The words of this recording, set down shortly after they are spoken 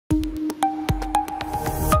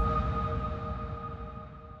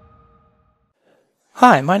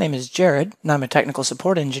Hi, my name is Jared, and I'm a technical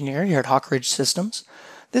support engineer here at Hawk Ridge Systems.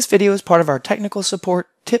 This video is part of our technical support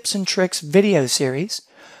tips and tricks video series.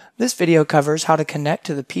 This video covers how to connect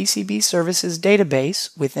to the PCB Services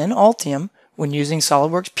database within Altium when using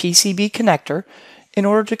SOLIDWORKS PCB connector in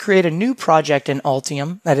order to create a new project in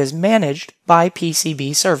Altium that is managed by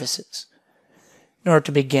PCB Services. In order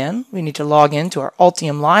to begin, we need to log into our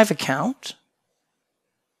Altium Live account.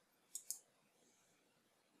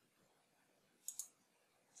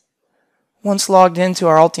 Once logged into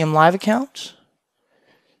our Altium Live account,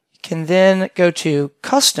 you can then go to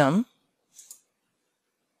Custom,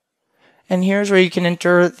 and here's where you can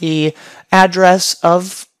enter the address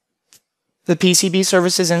of the PCB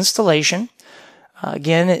Services installation.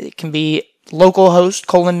 Again, it can be localhost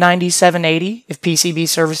 :9780 if PCB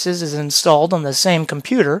Services is installed on the same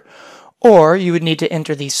computer, or you would need to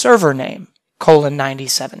enter the server name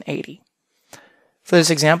 :9780. For this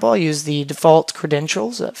example, I'll use the default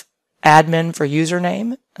credentials of admin for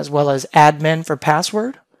username as well as admin for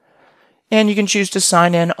password, and you can choose to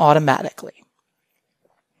sign in automatically.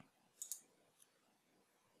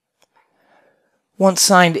 Once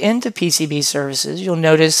signed into PCB Services, you'll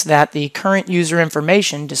notice that the current user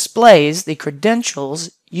information displays the credentials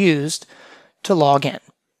used to log in.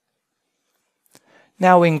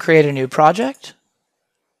 Now we can create a new project,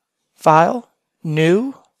 File,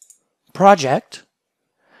 New, Project,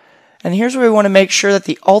 and here's where we want to make sure that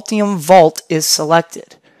the Altium Vault is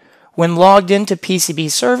selected. When logged into PCB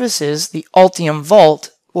Services, the Altium Vault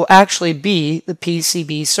will actually be the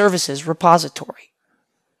PCB Services repository.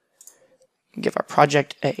 Give our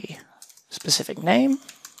project a specific name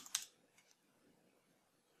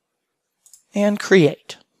and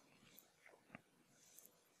create.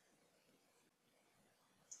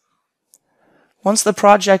 Once the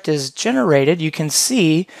project is generated, you can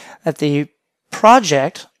see that the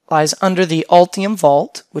project lies under the Altium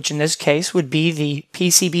Vault, which in this case would be the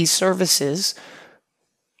PCB Services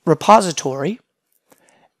repository,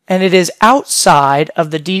 and it is outside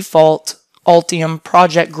of the default Altium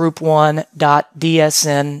Project Group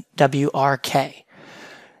 1.dsnwrk.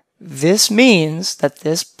 This means that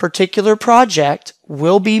this particular project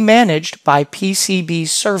will be managed by PCB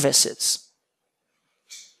Services.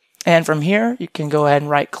 And from here, you can go ahead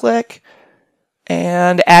and right-click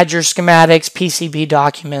and add your schematics, PCB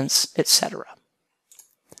documents, etc.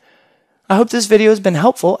 I hope this video has been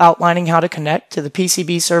helpful outlining how to connect to the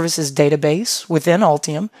PCB Services database within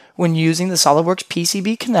Altium when using the SOLIDWORKS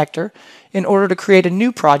PCB connector in order to create a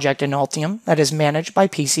new project in Altium that is managed by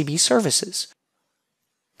PCB Services.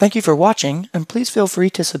 Thank you for watching, and please feel free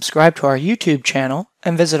to subscribe to our YouTube channel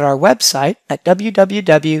and visit our website at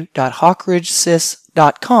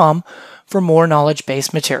www.hawkridgesys.com for more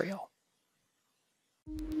knowledge-based material.